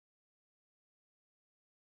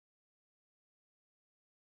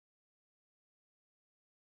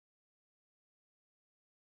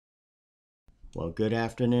Well, good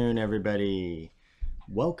afternoon, everybody.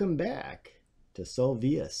 Welcome back to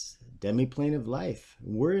Solvius, Demiplane of Life.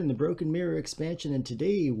 We're in the Broken Mirror expansion, and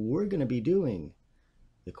today we're going to be doing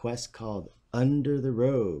the quest called Under the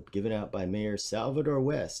Robe, given out by Mayor Salvador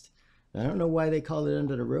West. I don't know why they call it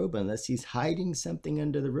Under the Robe unless he's hiding something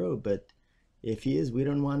under the robe, but if he is, we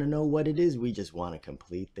don't want to know what it is. We just want to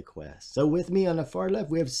complete the quest. So with me on the far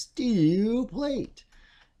left, we have Steel Plate.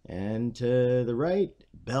 And to the right,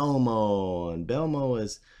 Belmo. And Belmo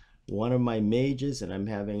is one of my mages, and I'm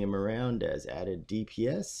having him around as added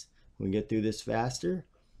DPS. We can get through this faster.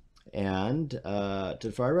 And to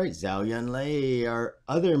the far right, Zhao Yunlei, our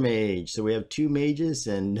other mage. So we have two mages,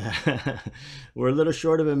 and we're a little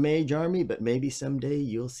short of a mage army, but maybe someday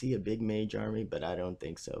you'll see a big mage army, but I don't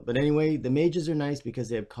think so. But anyway, the mages are nice because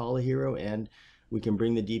they have Call a Hero, and we can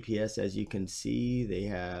bring the DPS. As you can see, they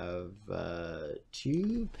have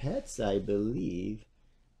two pets, I believe.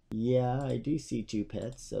 Yeah, I do see two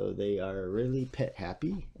pets, so they are really pet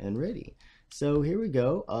happy and ready. So here we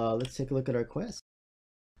go. Let's take a look at our quest.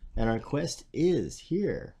 And our quest is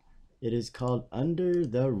here. It is called Under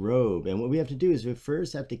the Robe. And what we have to do is we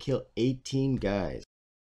first have to kill 18 guys.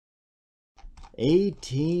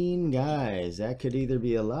 18 guys. That could either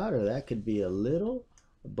be a lot or that could be a little.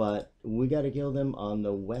 But we got to kill them on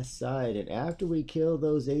the west side. And after we kill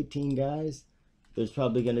those 18 guys, there's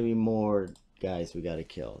probably going to be more guys we got to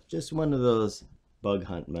kill. Just one of those bug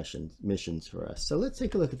hunt missions for us. So let's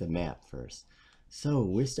take a look at the map first. So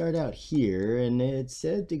we start out here, and it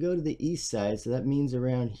said to go to the east side, so that means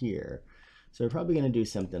around here. So we're probably going to do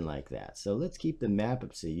something like that. So let's keep the map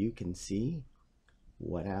up so you can see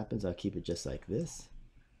what happens. I'll keep it just like this.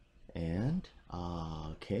 And,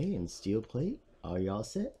 okay, and Steel Plate, are y'all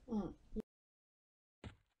set?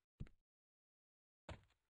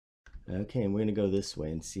 Okay, and we're going to go this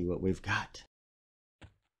way and see what we've got.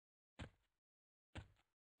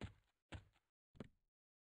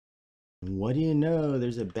 What do you know?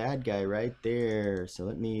 There's a bad guy right there. So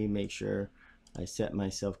let me make sure I set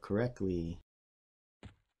myself correctly.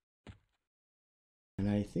 And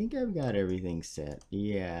I think I've got everything set.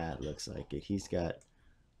 Yeah, it looks like it. He's got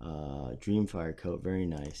Dreamfire coat. Very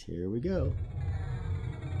nice. Here we go.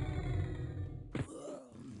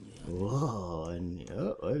 Whoa, and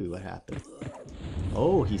oh, what happened?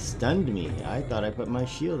 Oh, he stunned me. I thought I put my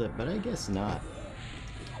shield up, but I guess not.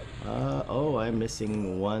 Oh, I'm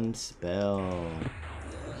missing one spell.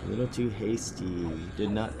 A little too hasty.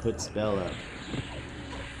 Did not put spell up.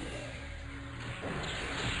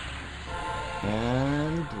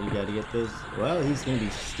 And you gotta get those. Well, he's gonna be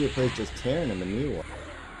Steel Plate just tearing him a new one.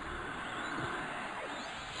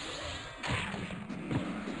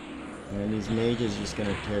 And these mages just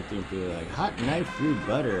gonna tear through like hot knife through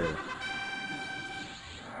butter.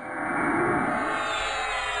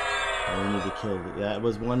 We need to kill it. That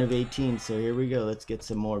was one of 18, so here we go. Let's get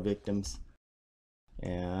some more victims.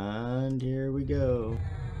 And here we go.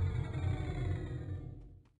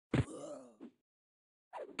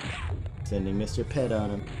 Sending Mr. Pet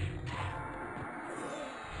on him.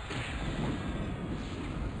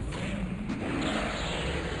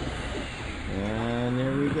 And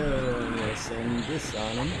there we go. I'm gonna send this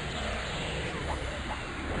on him.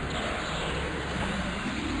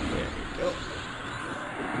 There we go.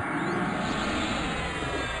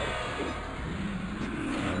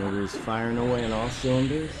 He's firing away on all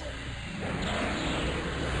cylinders.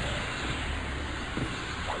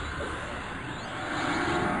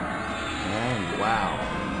 And wow.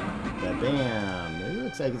 Bam. It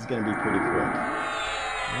looks like it's going to be pretty quick.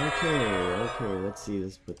 Okay. Let's see.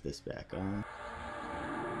 Let's put this back on.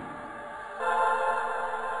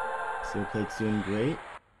 Steel Plate's doing great.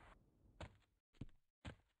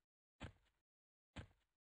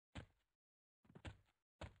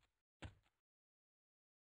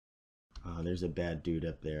 Oh, there's a bad dude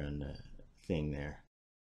up there on the thing there.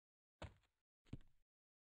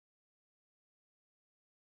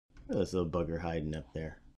 Oh, this little bugger hiding up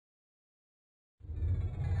there.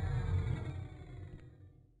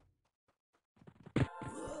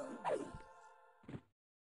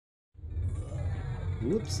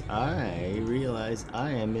 Whoops, I realized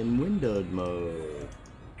I am in windowed mode.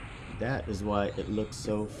 That is why it looks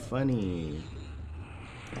so funny.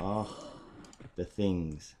 Oh, the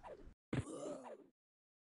things.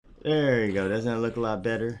 There you go. Doesn't it look a lot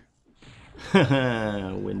better?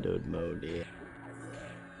 Windowed mode, yeah.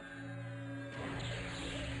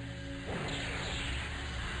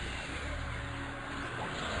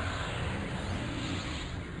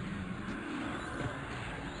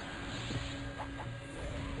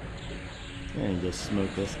 And just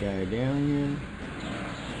smoke this guy down here.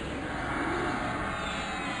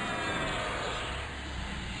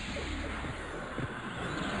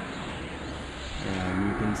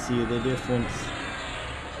 see the difference.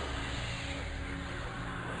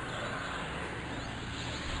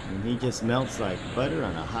 And he just melts like butter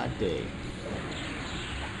on a hot day.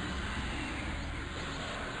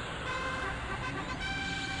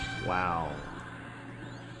 Wow.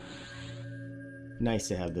 Nice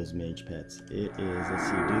to have those mage pets. It is. Let's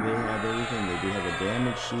see, do they have everything? They do have a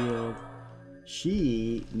damage shield.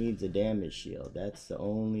 She needs a damage shield. That's the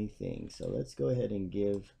only thing. So let's go ahead and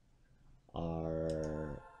give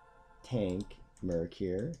our tank, Merc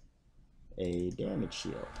here, a damage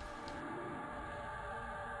shield.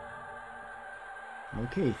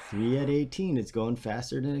 Okay, 3 at 18. It's going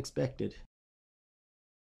faster than expected.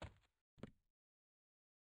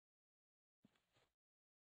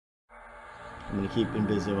 I'm going to keep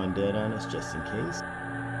Invisio Undead on us just in case.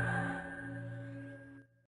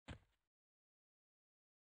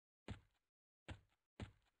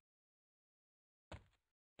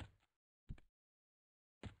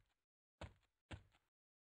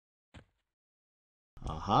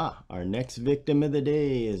 Aha! Our next victim of the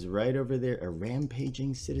day is right over there, a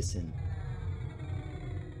rampaging citizen.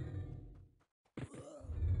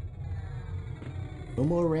 No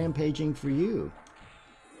more rampaging for you.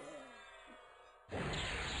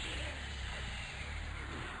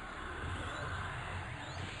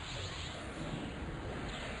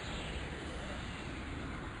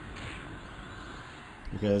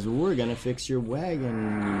 Because we're gonna fix your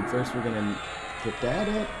wagon. First we're gonna put that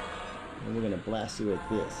up, and we're gonna blast you with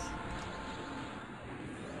this.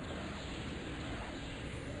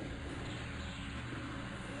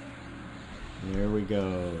 There we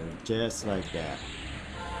go, just like that.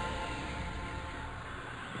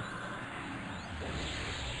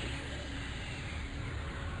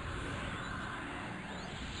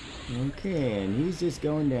 Okay, and he's just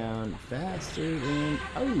going down faster than...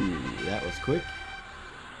 Oh, that was quick.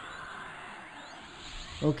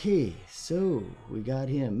 Okay, so we got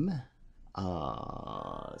him.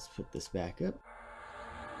 Let's put this back up.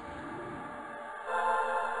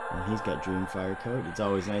 And he's got Dreamfire Coat. It's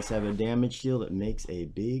always nice to have a damage shield. It makes a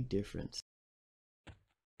big difference.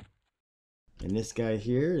 And this guy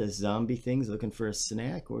here, this zombie thing's looking for a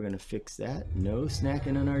snack. We're gonna fix that. No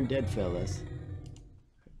snacking on our dead fellas.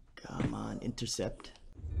 Come on, intercept.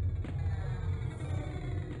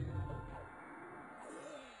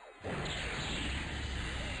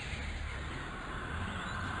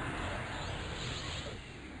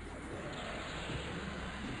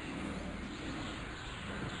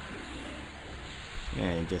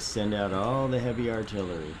 And just send out all the heavy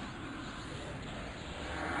artillery.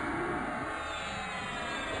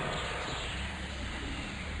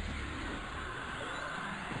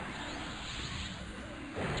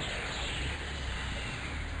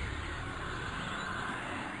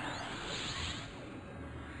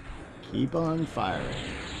 Keep on firing.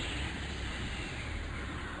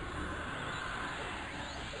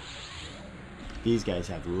 These guys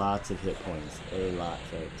have lots of hit points. A lot,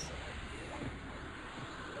 folks.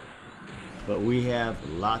 But we have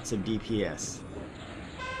lots of DPS.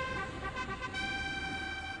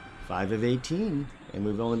 5 of 18, and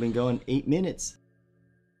we've only been going 8 minutes.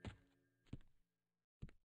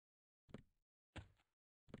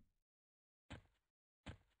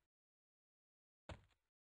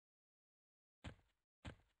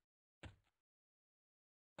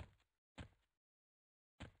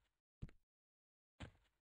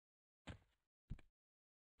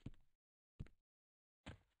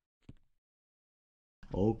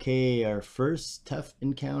 Okay, our first tough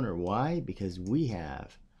encounter. Why? Because we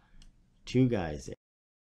have 2 guys there.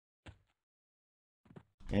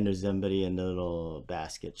 And there's somebody in the little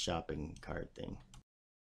basket shopping cart thing.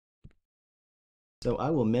 So I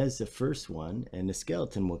will mez the first one, and the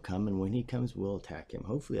skeleton will come, and when he comes, we'll attack him.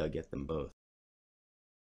 Hopefully I'll get them both.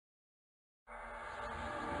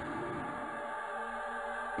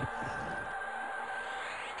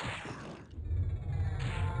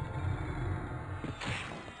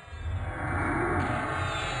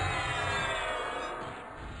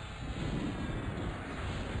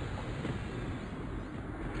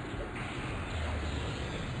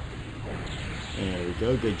 There we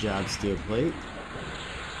go. Good job, Steel Plate.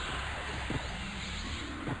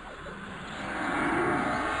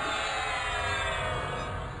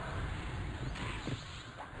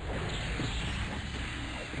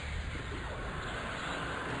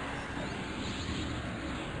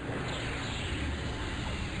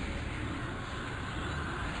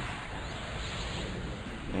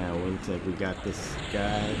 Now, it looks like we got this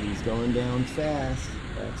guy. He's going down fast.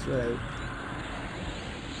 That's right.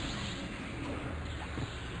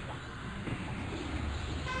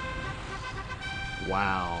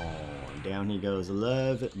 Wow, down he goes.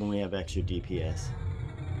 Love it when we have extra DPS.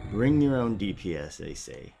 Bring your own DPS, they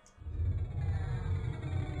say.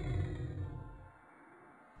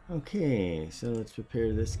 Okay, so let's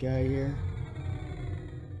prepare this guy here.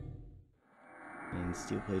 And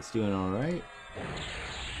steel plate's doing alright.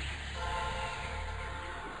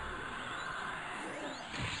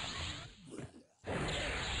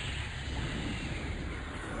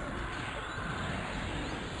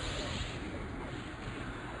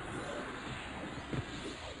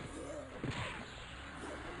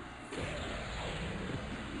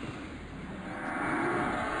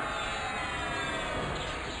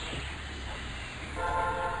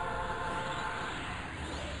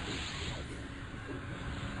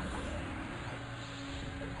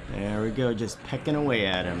 There we go, just pecking away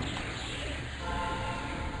at him.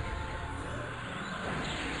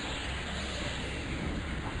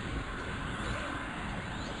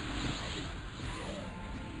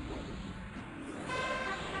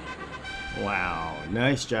 Wow,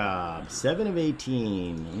 nice job. 7 of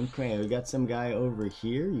 18. Okay, we got some guy over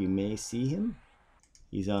here. You may see him.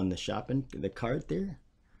 He's on the cart there.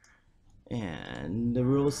 And the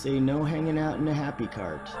rules say no hanging out in the happy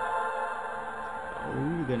cart.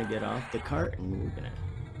 Oh, you're gonna get off the cart and we're gonna...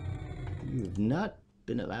 You have not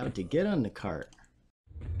been allowed to get on the cart.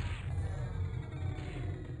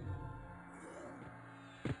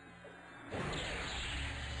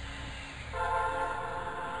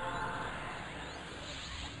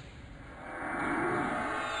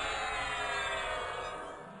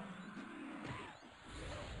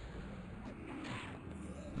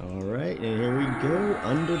 Alright, and here we go.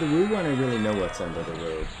 Under the robe. We want to really know what's under the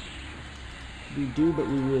robe. We do, but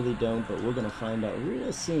we really don't. But we're going to find out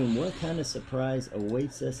real soon what kind of surprise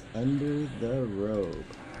awaits us under the robe.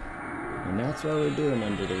 And that's what we're doing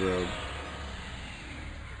under the robe.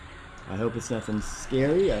 I hope it's nothing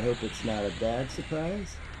scary. I hope it's not a bad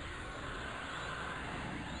surprise.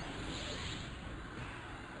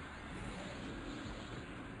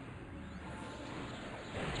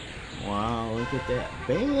 Wow, look at that.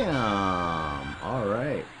 Bam!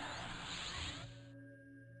 Alright.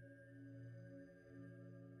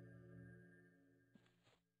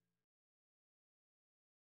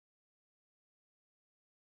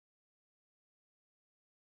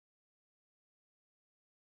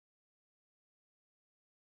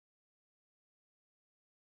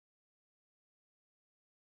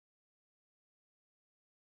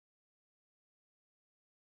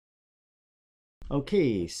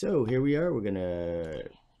 Okay, so here we are. We're gonna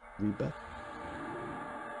rebuff.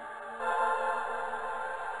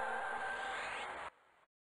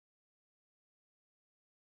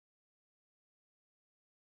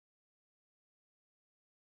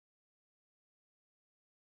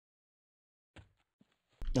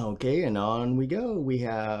 Okay, and on we go. We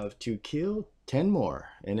have to kill 10 more,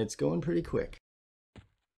 and it's going pretty quick.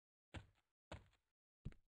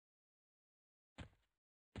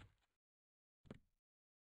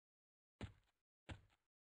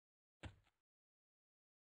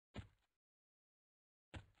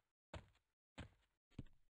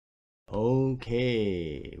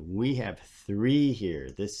 Okay, we have 3 here.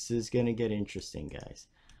 This is gonna get interesting, guys.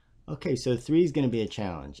 Okay, so 3 is gonna be a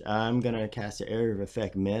challenge. I'm gonna cast an area of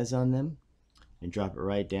effect mez on them and drop it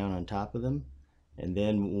right down on top of them, and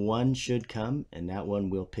then 1 should come, and that one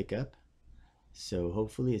will pick up. So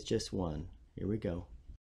hopefully it's just 1. Here we go.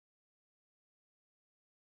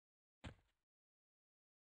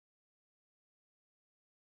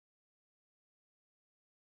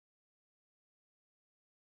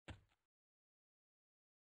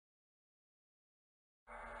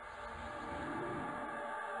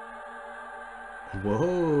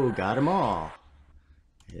 Whoa, got them all.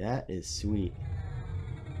 That is sweet.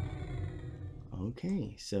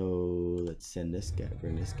 Okay, so let's send this guy,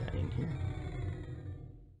 bring this guy in here.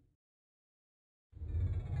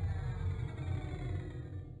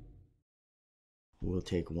 We'll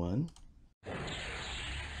take 1.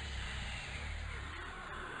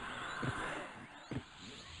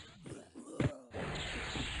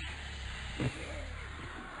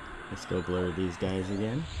 Let's go blur these guys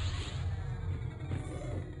again.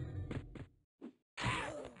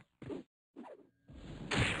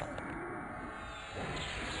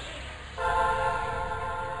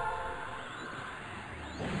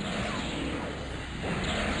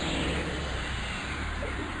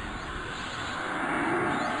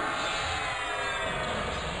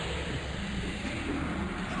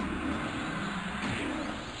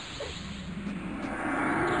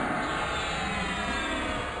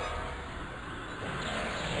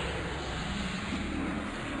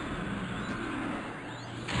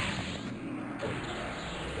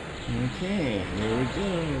 Okay, here we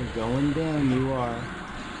go. Going down, you are.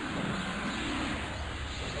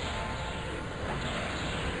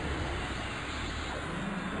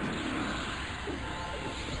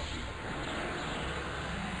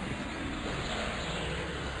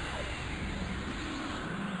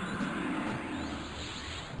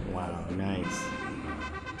 Wow, nice.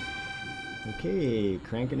 Okay,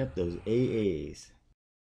 cranking up those AAs.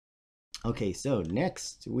 Okay, so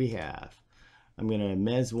next we have, I'm gonna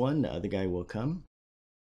mez one, the other guy will come.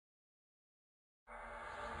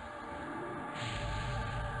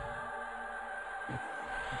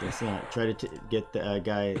 Guess not. Try to get the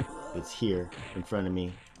guy that's here in front of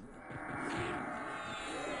me.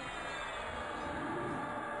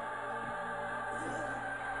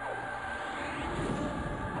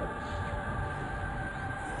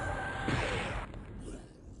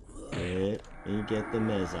 Good. You get the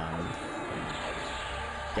mez on him.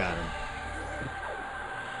 Got him.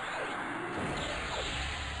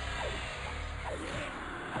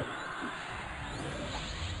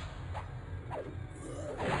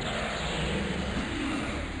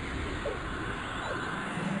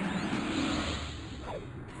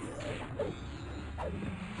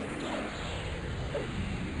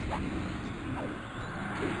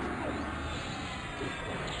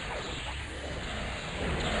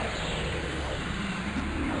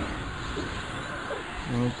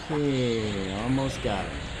 Okay, almost got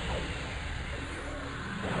it.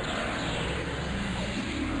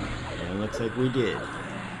 And it looks like we did.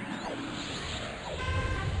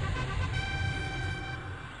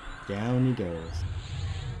 Down he goes.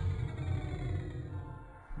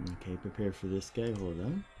 Okay, prepare for this guy. Hold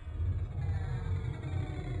on.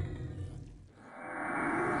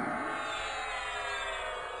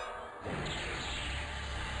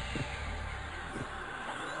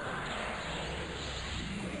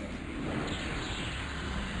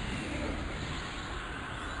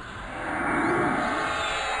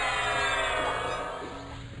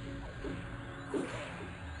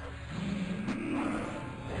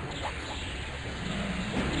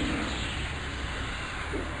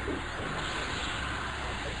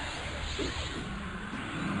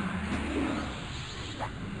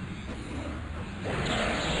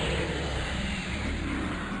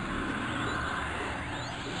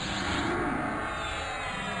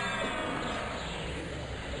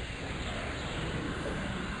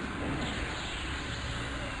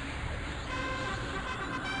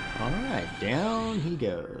 Alright, down he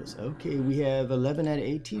goes. Okay, we have 11 out of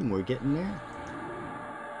 18. We're getting there.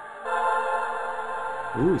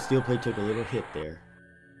 Ooh, steel plate took a little hit there.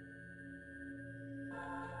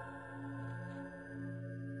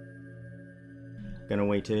 Gonna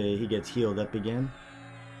wait till he gets healed up again.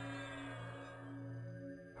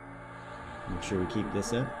 Make sure we keep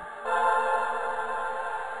this up.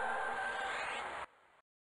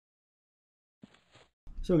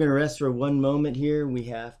 So we're going to rest for one moment here. We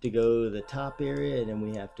have to go to the top area and then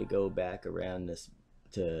we have to go back around this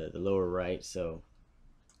to the lower right. So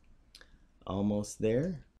almost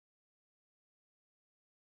there.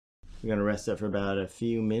 We're going to rest up for about a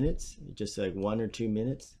few minutes, just like 1 or 2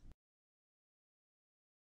 minutes.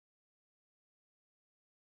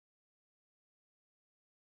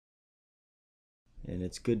 And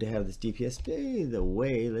it's good to have this DPS. By the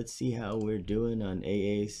way, let's see how we're doing on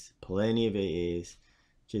AAs. Plenty of AAs.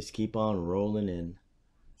 Just keep on rolling in.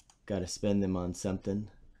 Got to spend them on something.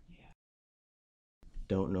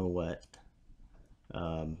 Don't know what.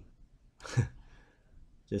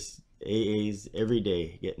 Just AAs every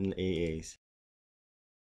day, getting AAs.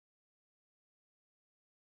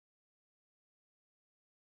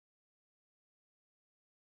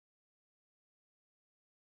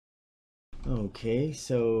 Okay,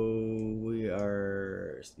 so we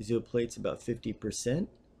are Zero plates about 50%.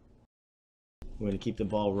 We're going to keep the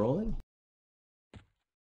ball rolling.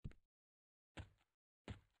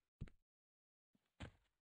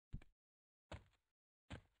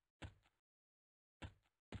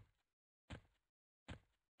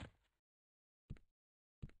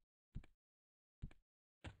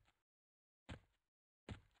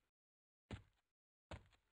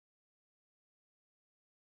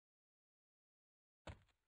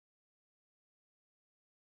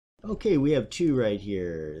 Okay, we have two right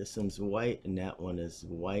here. This one's white and that one is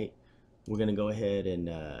white. We're going to go ahead and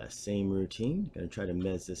same routine. Going to try to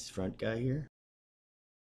mez this front guy here.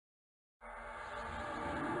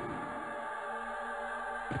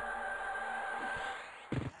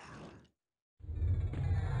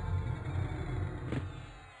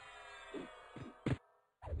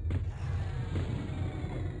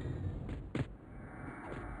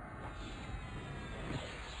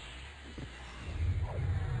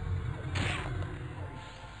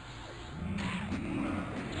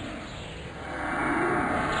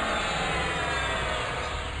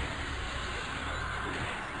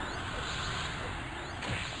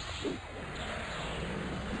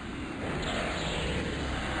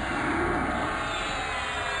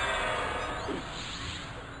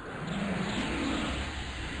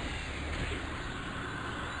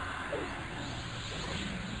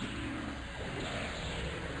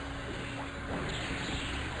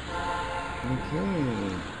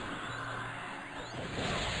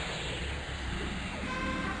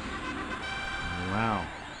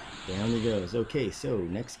 Down he goes. Okay, so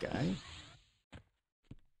next guy.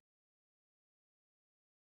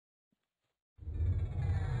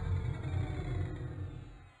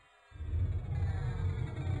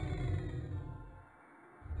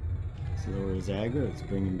 Let's lower his aggro. Let's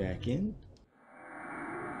bring him back in.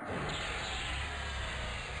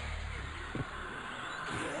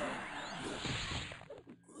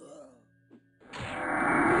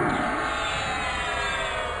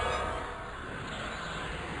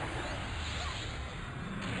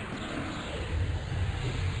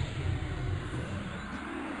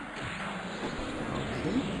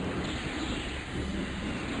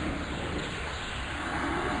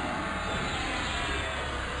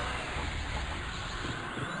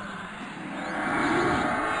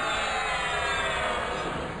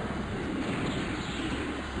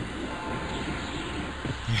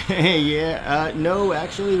 Yeah, no,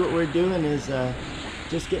 actually what we're doing is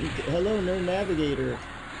just getting, hello Nerd Navigator.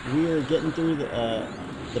 We are getting through the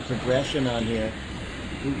progression on here.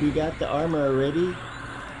 We got the armor already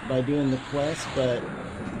by doing the quest, but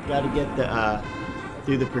got to get the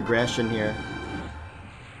through the progression here.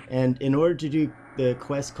 And in order to do the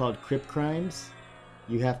quest called Crypt Crimes,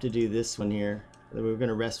 you have to do this one here. We're going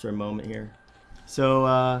to rest for a moment here.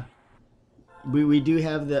 So we do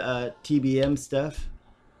have the TBM stuff.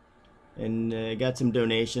 And got some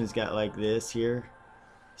donations, got like this here.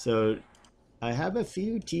 So I have a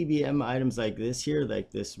few TBM items like this here,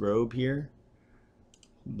 like this robe here.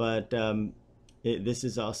 But this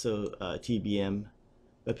is also TBM.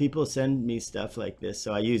 But people send me stuff like this,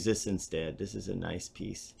 so I use this instead. This is a nice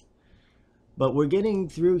piece. But we're getting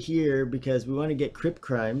through here because we want to get Crypt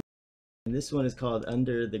Crime. And this one is called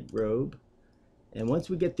Under the Robe. And once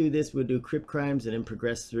we get through this, we'll do Crypt Crimes and then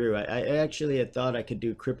progress through. I actually had thought I could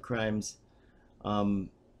do Crypt Crimes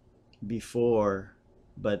before,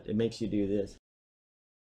 but it makes you do this.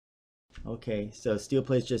 Okay, so Steel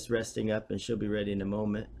Plate's just resting up and she'll be ready in a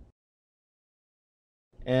moment.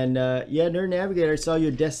 And yeah, Nerd Navigator, I saw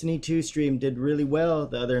your Destiny 2 stream did really well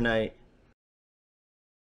the other night.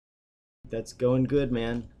 That's going good,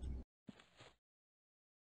 man.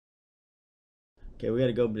 Okay, we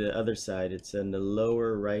gotta go to the other side. It's on the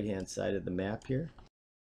lower right hand side of the map here.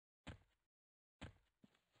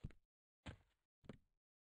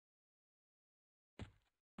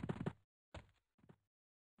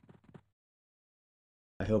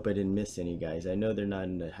 I hope I didn't miss any guys. I know they're not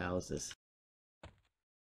in the houses.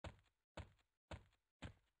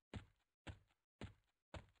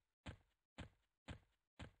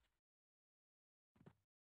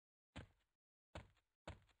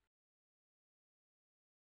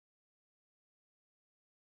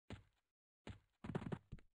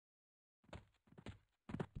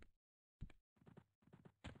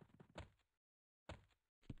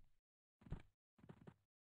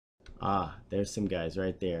 Ah, there's some guys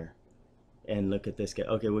right there. And look at this guy.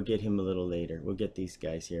 Okay, we'll get him a little later. We'll get these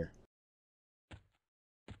guys here.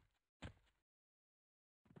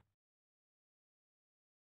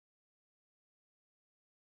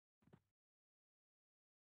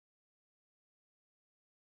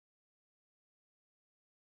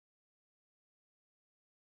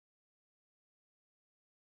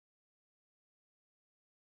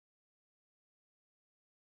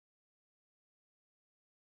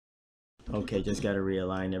 Okay, just got to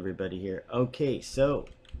realign everybody here. Okay, so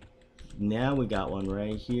now we got one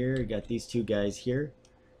right here. Got these two guys here.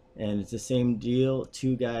 And it's the same deal.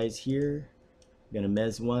 Two guys here. I'm going to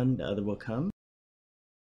mez one. The other will come.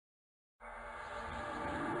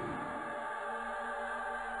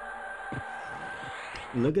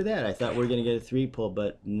 Look at that. I thought we were going to get a 3-pull,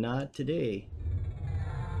 but not today.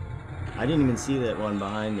 I didn't even see that one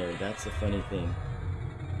behind there. That's the funny thing.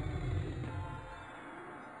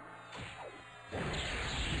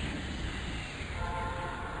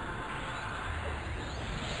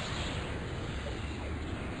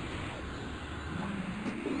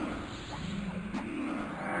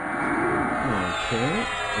 Okay,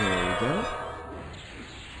 there we go.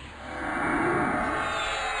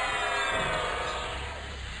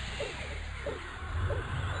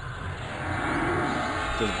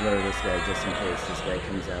 Just blur this guy just in case this guy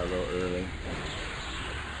comes out a little early.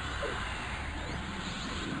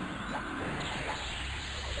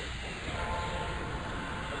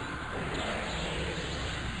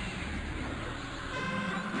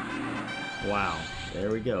 Wow,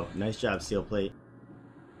 there we go. Nice job, Steel Plate.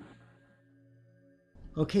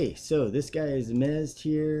 Okay, so this guy is mezzed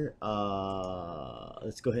here.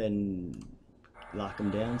 Let's go ahead and lock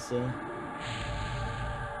him down still.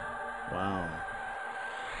 Wow.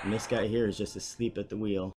 And this guy here is just asleep at the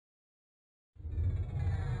wheel.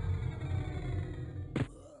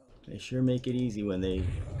 They sure make it easy when they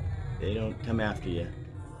don't come after you.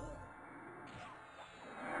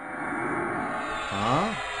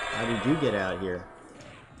 Huh? How did you get out here?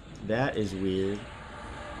 That is weird.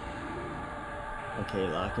 Okay,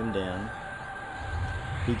 lock him down.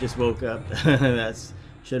 He just woke up.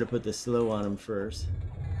 Should have put the slow on him first.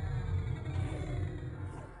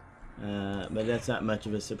 But that's not much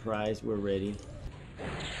of a surprise. We're ready.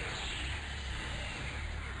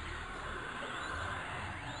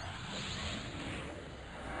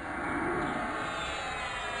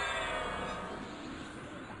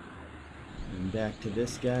 And back to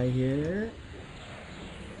this guy here.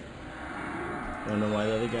 Don't know why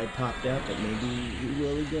the other guy popped out, but maybe he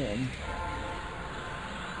will again.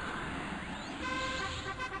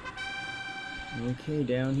 Okay,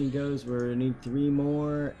 down he goes. We need 3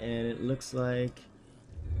 more, and it looks like...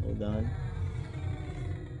 Hold on.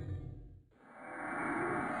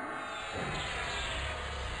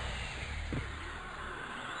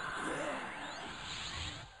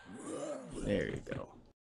 There you go.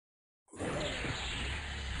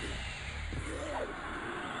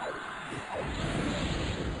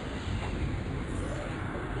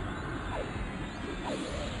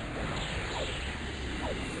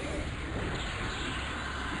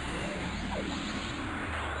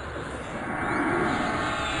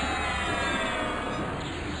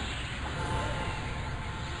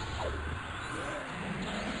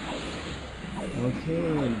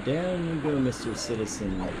 Okay, and down you go, Mr.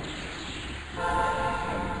 Citizen.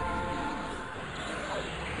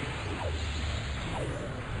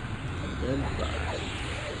 Goodbye.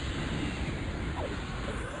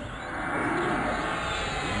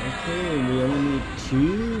 Okay, we only need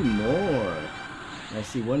 2 more. I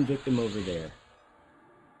see 1 victim over there.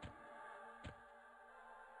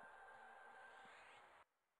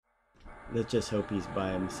 Let's just hope he's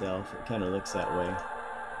by himself. It kind of looks that way.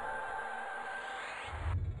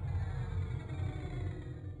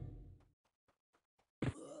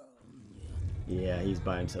 Yeah, he's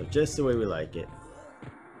by himself, just the way we like it.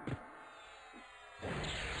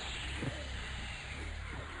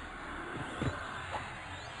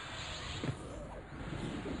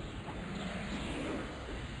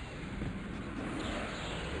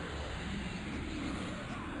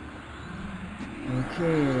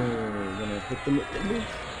 Okay, we're gonna hit them with the nuke.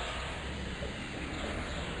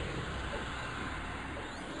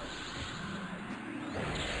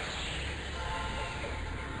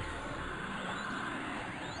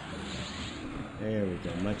 There we go,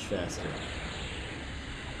 much faster.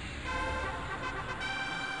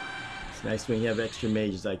 It's nice when you have extra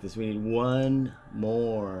mages like this. We need 1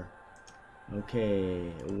 more.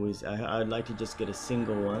 Okay, I'd like to just get a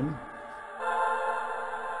single one.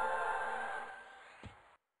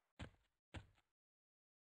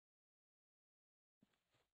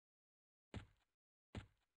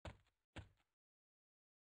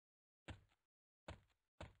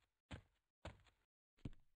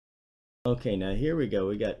 Okay, now here we go.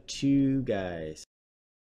 We got 2 guys.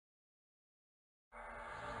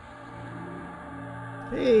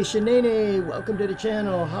 Hey, Shanae, welcome to the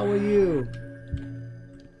channel. How are you?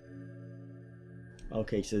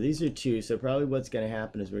 Okay, so these are 2. So probably what's going to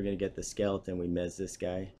happen is we're going to get the skeleton. We mez this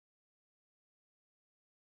guy.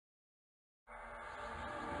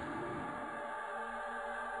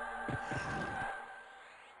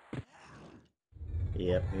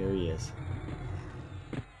 Yep, here he is.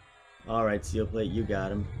 Alright, Steel Plate, you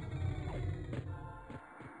got him.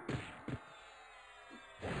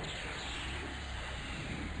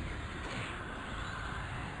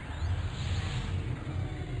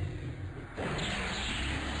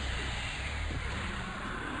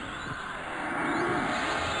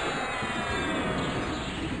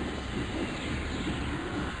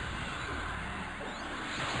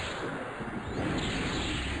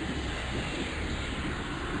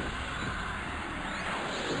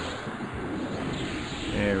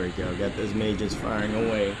 There we go, got those mages firing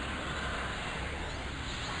away.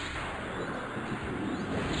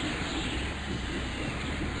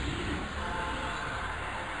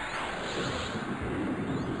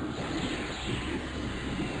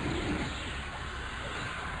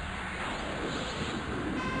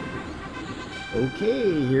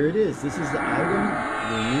 Okay, here it is. This is the item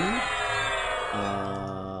we need.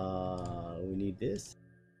 We need this.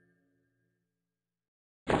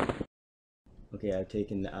 Okay, I've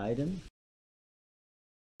taken the item.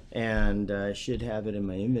 And I should have it in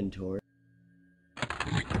my inventory.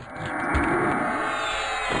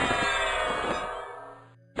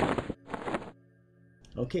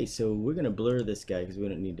 Okay, so we're gonna blur this guy because we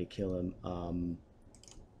don't need to kill him.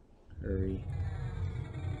 Hurry.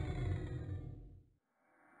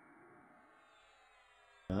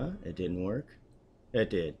 It didn't work. It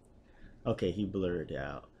did. Okay, he blurred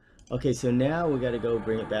out. Okay, so now we got to go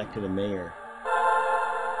bring it back to the mayor.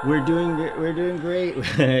 We're doing great.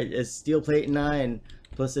 It's steel plate 9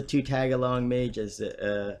 plus the 2 tag along mages.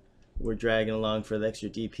 We're dragging along for the extra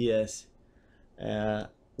DPS.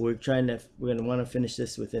 We're gonna want to finish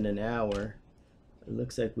this within an hour. It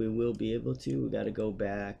looks like we will be able to. We got to go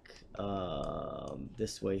back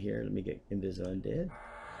this way here. Let me get Invis Undead.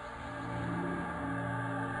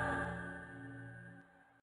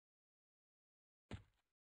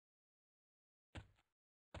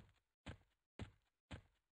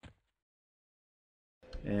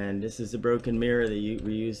 And this is the broken mirror that you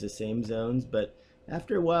reuse the same zones, but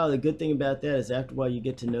after a while, the good thing about that is after a while you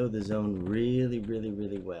get to know the zone really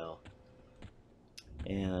well,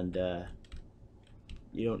 and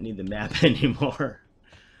you don't need the map anymore.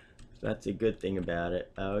 That's a good thing about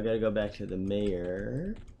it. We gotta go back to the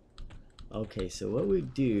mayor. Okay, so what we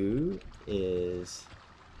do is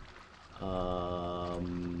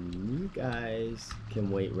you guys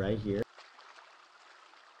can wait right here.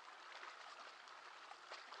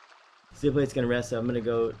 Steel plate's gonna rest, so I'm gonna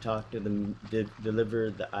go talk to them,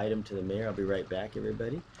 deliver the item to the mayor. I'll be right back,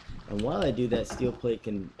 everybody. And while I do that, steel plate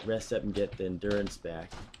can rest up and get the endurance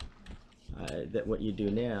back. That what you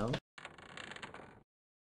do now.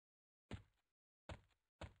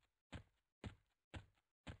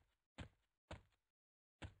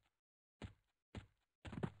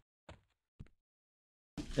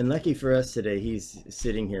 And lucky for us today, he's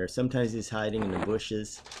sitting here. Sometimes he's hiding in the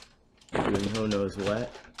bushes, doing who knows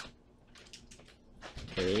what.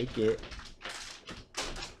 Take it.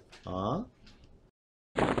 Aw.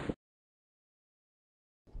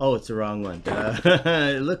 Oh, it's the wrong one.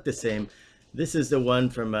 It looked the same. This is the one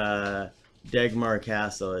from Dagmar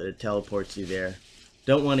Castle. It teleports you there.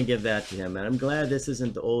 Don't want to give that to him. And I'm glad this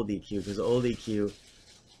isn't the old EQ, because the old EQ...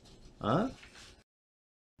 Huh?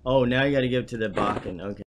 Oh, now you got to give it to the Bakken.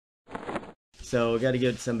 Okay. So we got to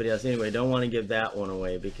give it to somebody else. Anyway, don't want to give that one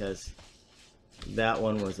away, because that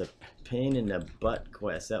one was a pain in the butt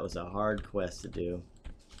quest. That was a hard quest to do.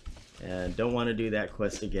 And don't want to do that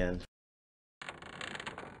quest again.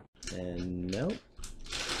 And nope.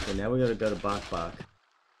 So now we gotta go to Bok Bok.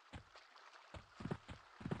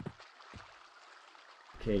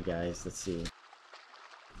 Okay guys, let's see.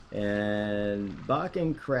 And Bok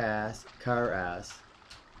and Karas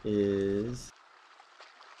is...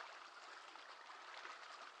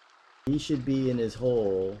 He should be in his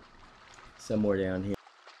hole somewhere down here.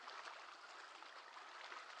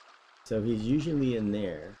 So he's usually in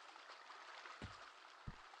there.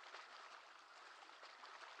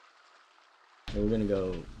 And we're gonna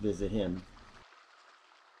go visit him.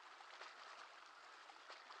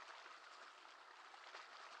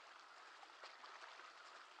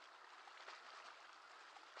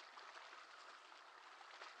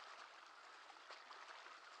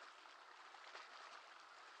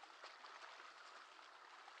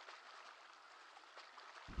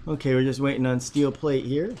 Okay, we're just waiting on steel plate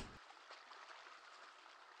here.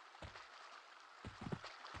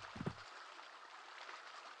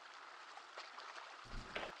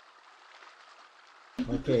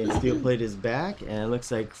 Okay, steel plate is back, and it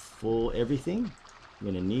looks like full everything. I'm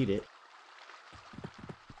gonna need it.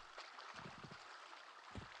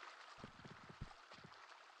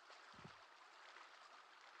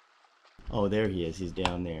 Oh, there he is. He's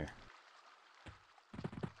down there.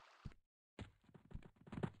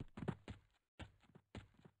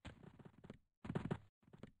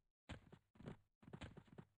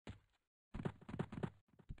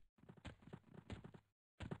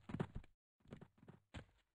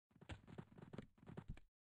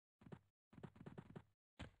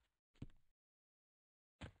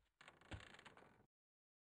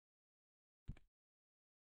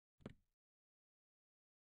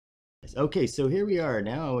 Okay, so here we are.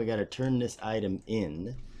 Now we got to turn this item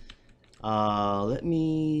in. Let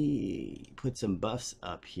me put some buffs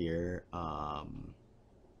up here.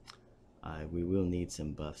 We will need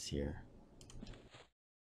some buffs here,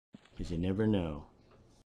 because you never know.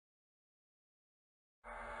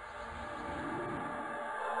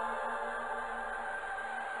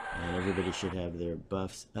 And everybody should have their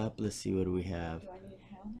buffs up. Let's see, what do we have?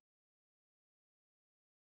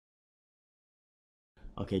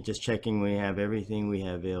 Okay, just checking. We have everything. We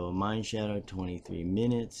have Veil Mind Shadow, 23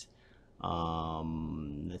 minutes.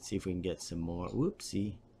 Let's see if we can get some more.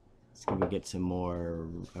 Whoopsie. Let's see if we get some more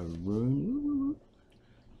rune.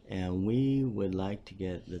 And we would like to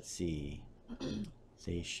get, let's see.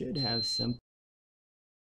 They should have some.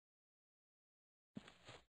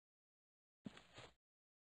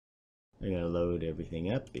 They're gonna load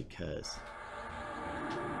everything up because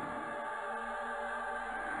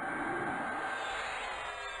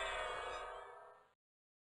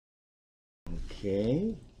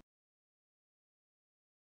Okay.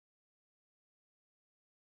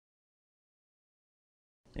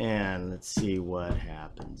 And let's see what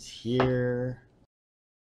happens here.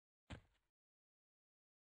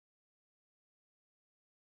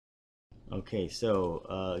 Okay,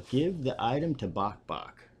 so give the item to Bok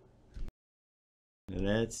Bok.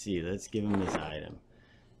 Let's see, let's give him his item.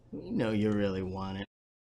 We know you really want it.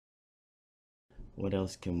 What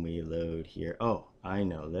else can we load here? Oh, I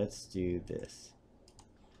know, let's do this.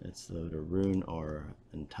 Let's load a rune aura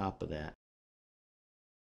on top of that.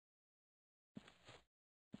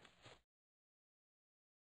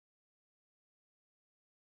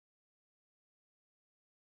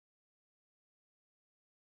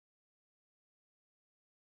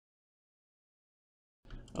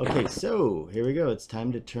 Okay, so here we go. It's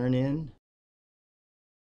time to turn in.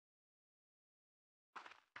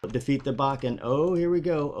 Defeat the Bakken. Oh, here we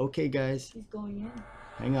go. Okay, guys. He's going in.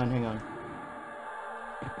 Hang on, hang on.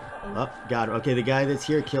 Oh, got it. Okay, the guy that's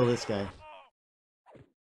here, kill this guy.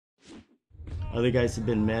 Other guys have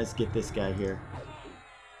been messed. Get this guy here.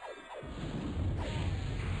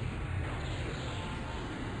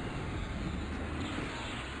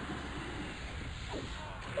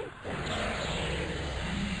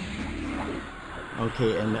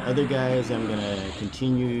 Okay, and the other guys, I'm gonna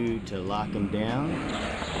continue to lock them down.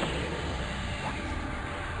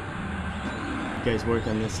 You guys work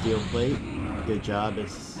on this steel plate. Good job.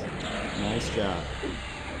 It's nice job.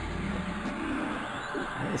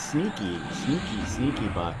 Yeah, sneaky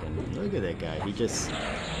Bakken. Look at that guy. He just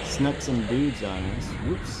snuck some dudes on us.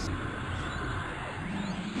 Whoops.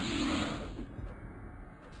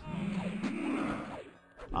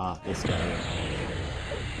 Ah, this guy here.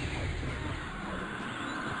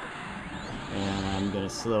 And I'm gonna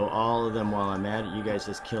slow all of them while I'm at it. You guys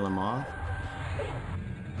just kill them off.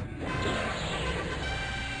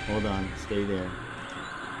 Hold on, stay there.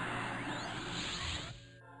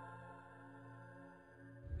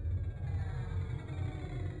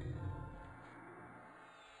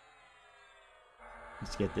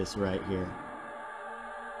 Let's get this right here.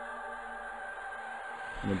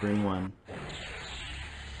 I'm gonna bring one.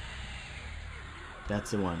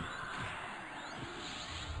 That's the one.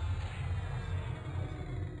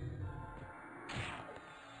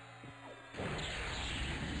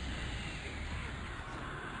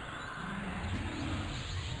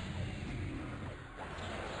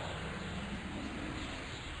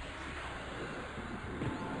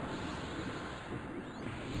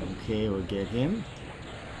 Okay, we'll get him.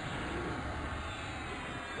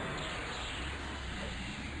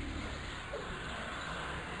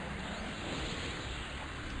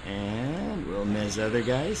 And we'll mess other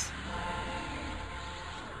guys.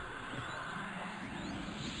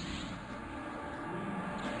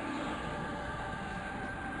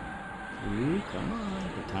 Ooh, come on.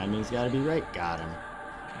 The timing's gotta be right. Got him.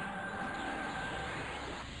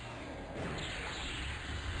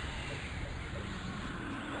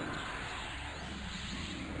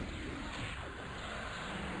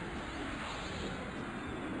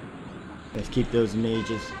 Let's keep those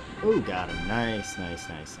mages. Oh, got him. Nice.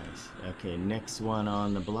 Okay, next one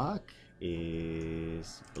on the block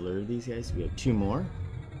is blur these guys. We have two more.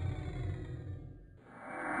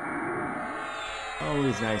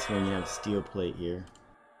 Always nice when you have steel plate here.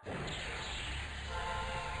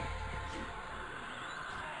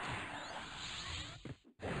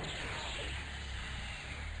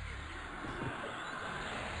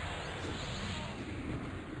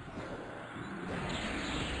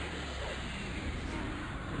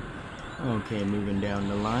 Okay, moving down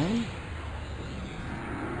the line.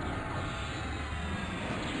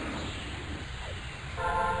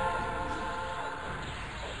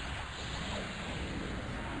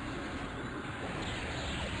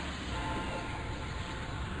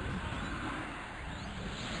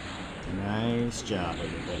 Nice job,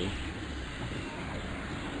 everybody.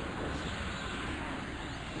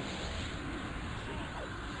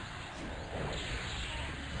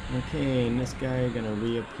 Okay, and this guy gonna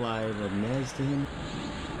reapply the mez to him.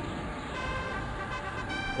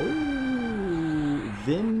 Oh,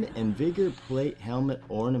 Vim and Vigor Plate Helmet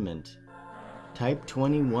Ornament. Type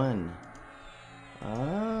 21.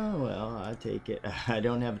 Ah, well, I take it. I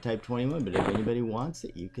don't have a Type 21, but if anybody wants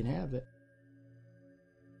it, you can have it.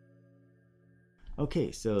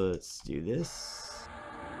 Okay, so let's do this.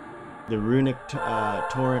 The Runic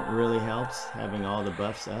Torrent really helps, having all the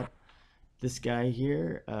buffs up. This guy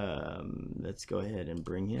here, let's go ahead and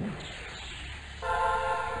bring him.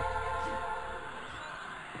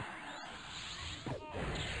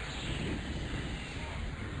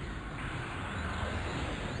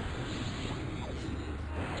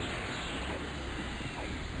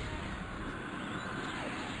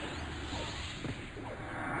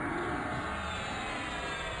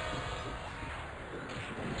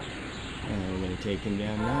 take him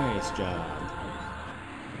down. Nice job.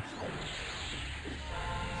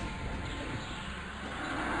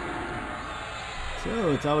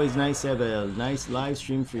 So it's always nice to have a nice live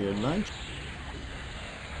stream for your lunch.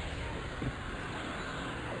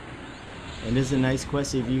 And this is a nice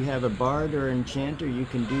quest. If you have a bard or enchanter, you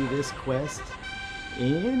can do this quest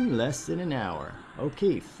in less than an hour.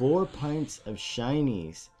 Okay, 4 pints of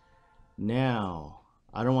shinies. Now,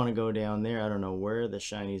 I don't want to go down there. I don't know where the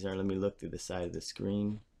shinies are. Let me look through the side of the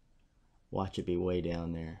screen. Watch it be way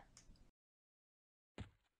down there.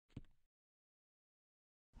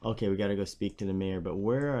 Okay, we got to go speak to the mayor. But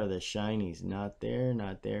where are the shinies? Not there,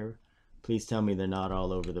 not there. Please tell me they're not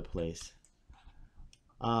all over the place.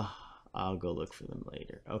 I'll go look for them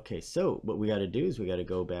later. Okay, so what we got to do is we got to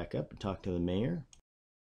go back up and talk to the mayor.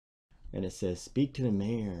 And it says, speak to the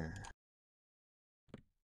mayor.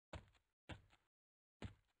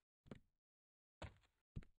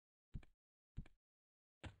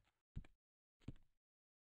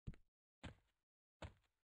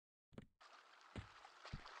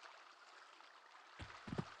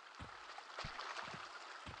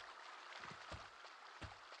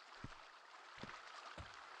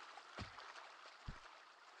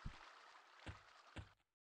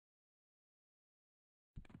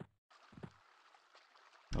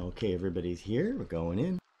 Okay, everybody's here. We're going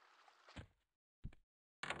in.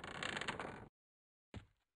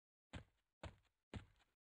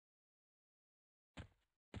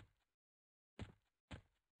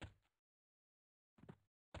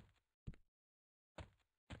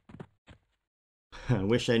 I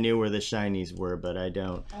wish I knew where the shinies were, but I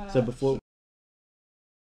don't. So before...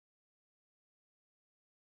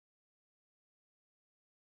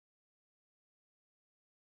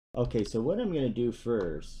 Okay, so what I'm going to do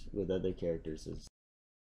first with other characters is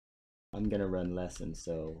I'm going to run lessons.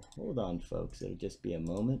 So hold on, folks. It'll just be a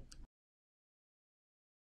moment.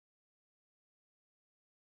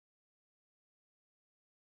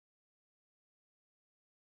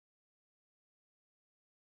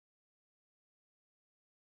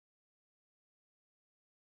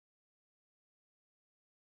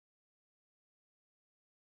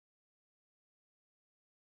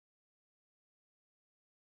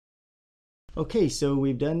 Okay, so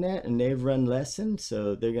we've done that and they've run lessons.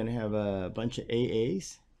 So they're going to have a bunch of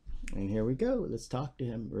AAs. And here we go. Let's talk to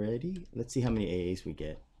him. Ready? Let's see how many AAs we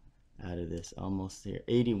get out of this. Almost there.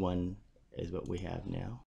 81 is what we have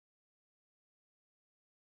now.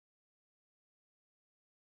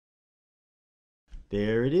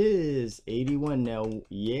 There it is. 81 now.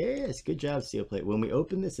 Yes, good job, Steel Plate. When we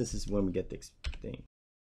open this, this is when we get this thing.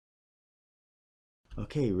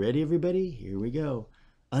 Okay, ready, everybody? Here we go.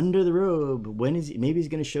 Under the robe. When is he? Maybe he's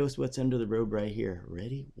going to show us what's under the robe right here.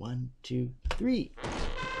 Ready? 1, 2, 3.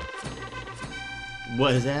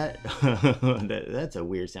 What is that? That's a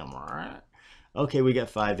weird sound. Okay, we got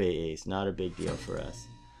 5 AAs. Not a big deal for us.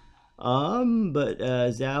 But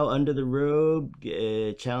Zhao under the robe,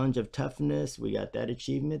 challenge of toughness. We got that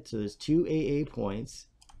achievement. So there's 2 AA points.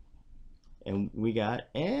 And we got,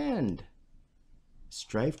 and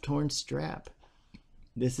strife torn strap.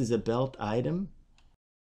 This is a belt item.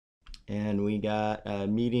 And we got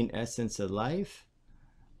meeting essence of life,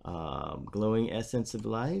 glowing essence of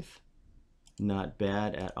life. Not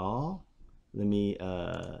bad at all. Let me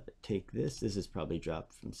take this. This is probably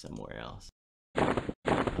dropped from somewhere else.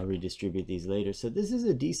 I'll redistribute these later. So this is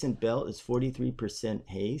a decent belt. It's 43%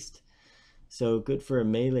 haste. So good for a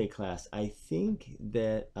melee class. I think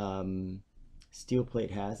that Steel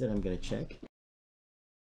Plate has it. I'm going to check.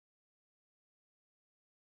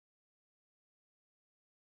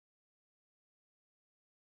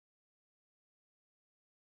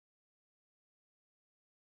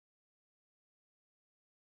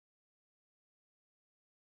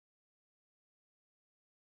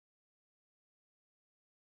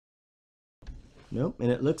 Nope,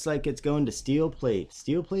 and it looks like it's going to Steel Plate.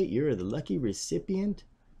 Steel Plate, you're the lucky recipient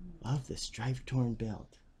of the Strife Torn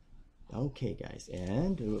Belt. Okay, guys,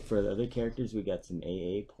 and for the other characters, we got some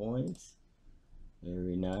AA points.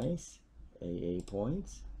 Very nice. AA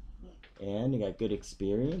points. And you got good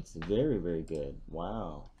experience. Very, very good.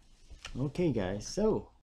 Wow. Okay, guys, so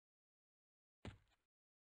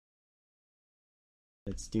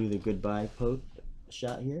let's do the goodbye poke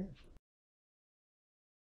shot here.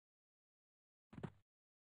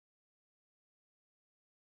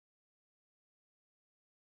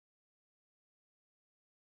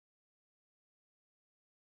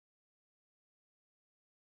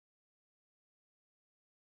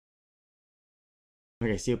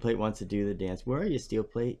 Okay, Steel Plate wants to do the dance. Where are you, Steel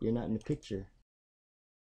Plate? You're not in the picture.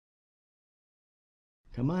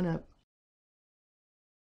 Come on up.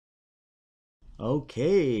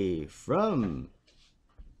 Okay, from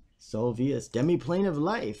Solvius, Demiplane of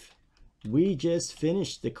Life, we just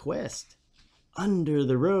finished the quest under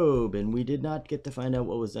the robe, and we did not get to find out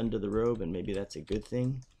what was under the robe, and maybe that's a good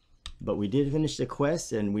thing. But we did finish the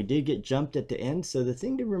quest, and we did get jumped at the end. So the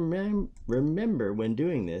thing to remember when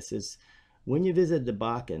doing this is when you visit the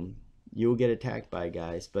Bakken, you'll get attacked by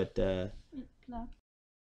guys. But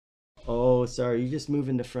oh, sorry, you just move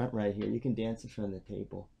in the front right here. You can dance in front of the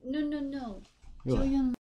table. No.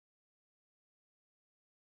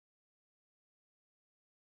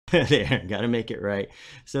 There, gotta make it right.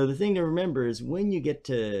 So the thing to remember is when you get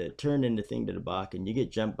to turn into thing to the Bakken, you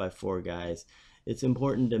get jumped by 4 guys. It's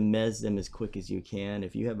important to mez them as quick as you can.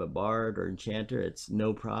 If you have a bard or enchanter, it's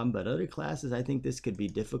no problem. But other classes, I think this could be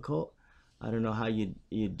difficult. I don't know how you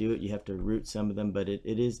do it. You have to root some of them, but it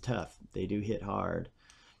is tough. They do hit hard.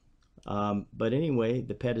 But anyway,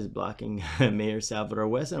 the pet is blocking Mayor Salvador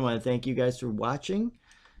West. I want to thank you guys for watching.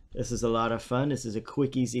 This is a lot of fun. This is a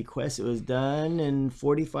quick, easy quest. It was done in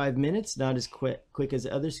 45 minutes. Not as quick as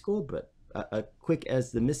the other scroll, but quick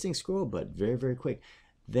as the missing scroll, but very, very quick.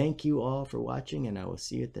 Thank you all for watching, and I will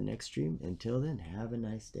see you at the next stream. Until then, have a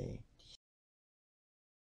nice day.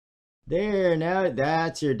 There, now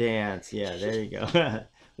that's your dance. Yeah, there you go.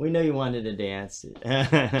 We know you wanted to dance.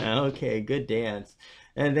 Okay, good dance.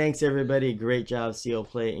 And thanks, everybody. Great job, Seal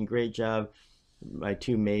Play, and great job, my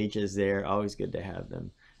 2 mages there. Always good to have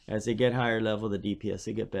them. As they get higher level, the DPS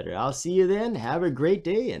will get better. I'll see you then. Have a great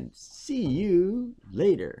day, and see you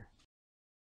later.